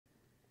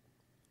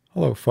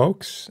Hello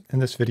folks, in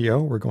this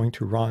video we're going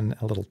to run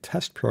a little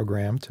test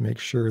program to make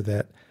sure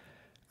that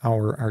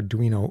our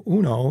Arduino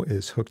Uno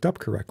is hooked up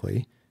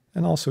correctly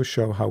and also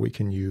show how we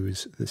can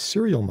use the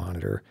serial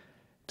monitor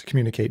to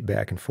communicate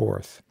back and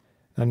forth.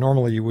 Now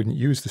normally you wouldn't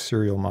use the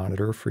serial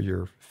monitor for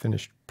your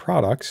finished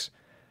products,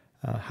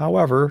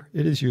 however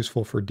it is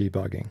useful for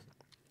debugging.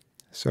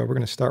 So we're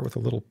going to start with a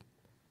little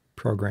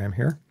program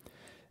here,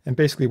 and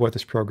basically what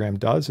this program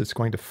does, it's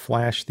going to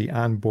flash the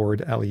onboard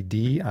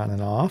LED on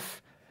and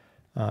off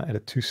at a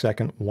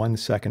 2-second,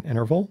 1-second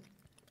interval.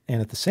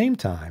 And at the same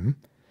time,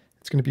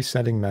 it's going to be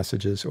sending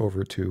messages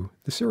over to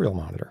the serial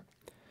monitor.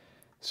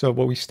 So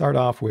what we start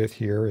off with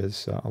here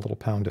is a little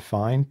pound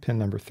define. Pin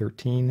number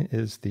 13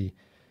 is the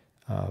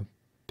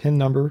pin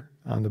number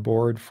on the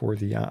board for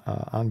the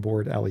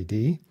onboard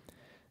LED.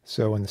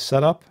 So in the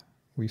setup,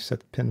 we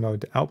set the pin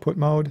mode to output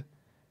mode,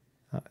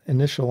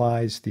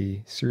 initialize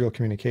the serial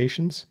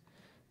communications,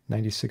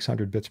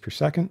 9600 bits per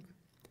second.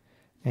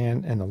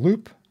 And in the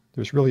loop,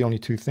 there's really only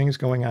two things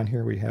going on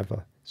here. We have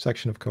a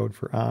section of code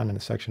for on and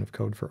a section of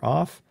code for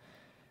off.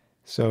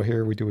 So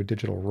here we do a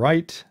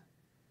digitalWrite,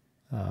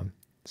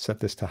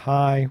 set this to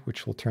high,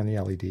 which will turn the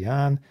LED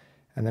on,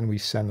 and then we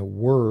send the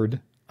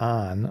word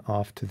on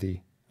off to the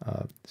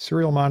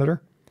serial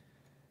monitor.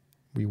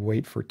 We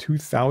wait for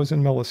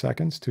 2000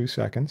 milliseconds, 2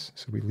 seconds,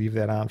 so we leave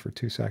that on for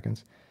 2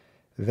 seconds.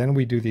 Then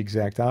we do the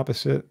exact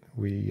opposite.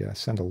 We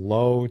send a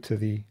low to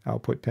the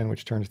output pin,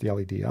 which turns the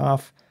LED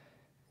off.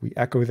 We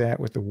echo that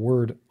with the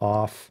word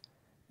off,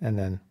 and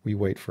then we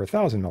wait for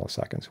 1000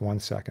 milliseconds, 1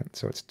 second.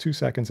 So it's 2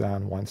 seconds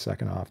on, 1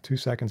 second off, 2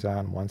 seconds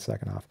on, 1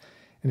 second off.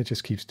 And it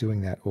just keeps doing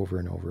that over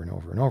and over and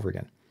over and over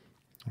again.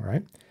 All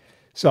right.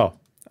 So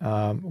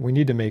we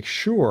need to make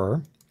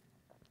sure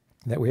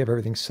that we have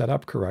everything set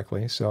up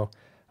correctly. So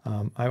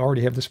I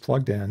already have this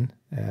plugged in,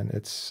 and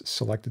it's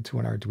selected to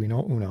an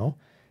Arduino Uno.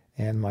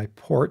 And my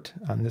port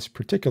on this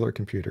particular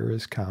computer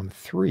is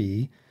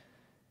COM3.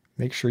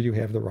 Make sure you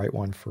have the right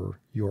one for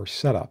your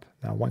setup.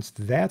 Now, once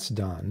that's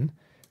done,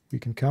 we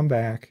can come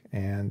back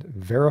and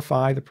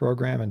verify the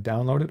program and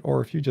download it.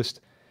 Or if you just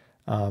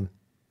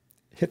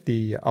hit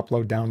the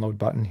upload download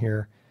button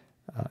here,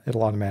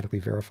 it'll automatically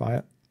verify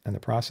it in the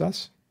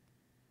process.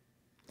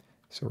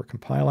 So we're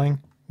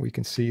compiling. We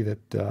can see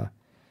that a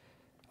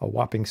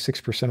whopping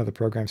 6% of the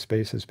program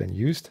space has been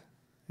used,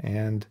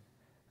 and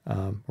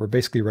we're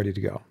basically ready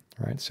to go.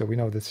 Right? So we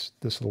know this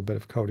little bit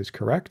of code is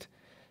correct.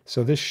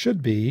 So this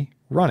should be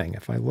running.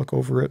 If I look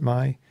over at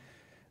my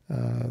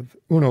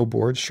Uno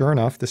board, sure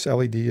enough, this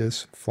LED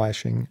is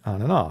flashing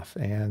on and off.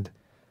 And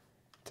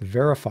to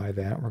verify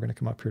that, we're going to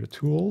come up here to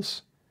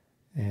Tools,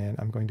 and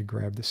I'm going to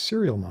grab the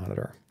serial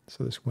monitor.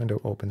 So this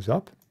window opens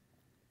up,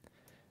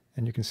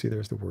 and you can see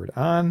there's the word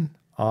on,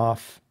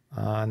 off.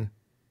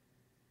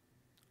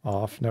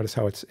 Notice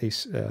how it's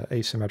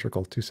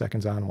asymmetrical, 2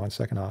 seconds on, 1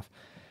 second off.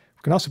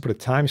 We can also put a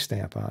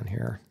timestamp on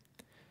here,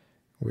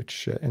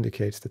 which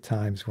indicates the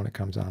times when it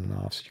comes on and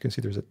off. So you can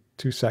see there's a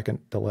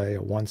 2-second delay,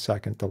 a 1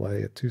 second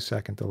delay, a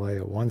 2-second delay,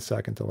 a 1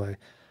 second delay,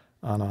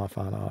 on, off,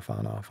 on, off,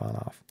 on, off, on,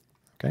 off.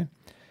 Okay.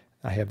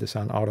 I have this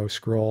on auto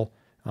scroll.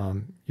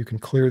 You can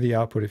clear the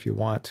output if you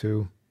want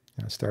to,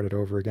 start it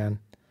over again.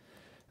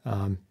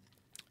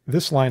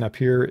 This line up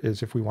here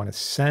is if we want to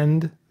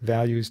send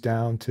values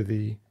down to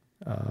the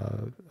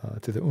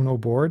Uno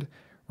board.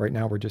 Right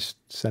now we're just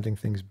sending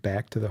things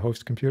back to the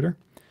host computer.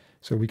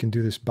 So we can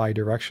do this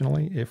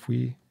bidirectionally if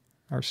we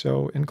are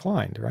so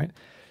inclined, right?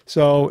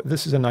 So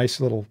this is a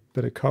nice little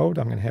bit of code.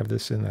 I'm going to have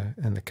this in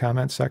the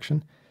comment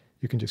section.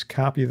 You can just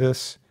copy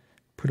this,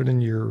 put it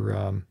in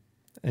your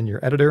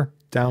editor,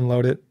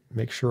 download it,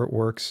 make sure it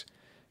works.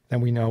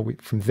 Then we know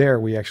from there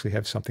we actually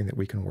have something that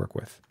we can work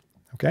with.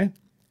 Okay?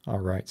 All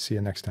right. See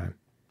you next time.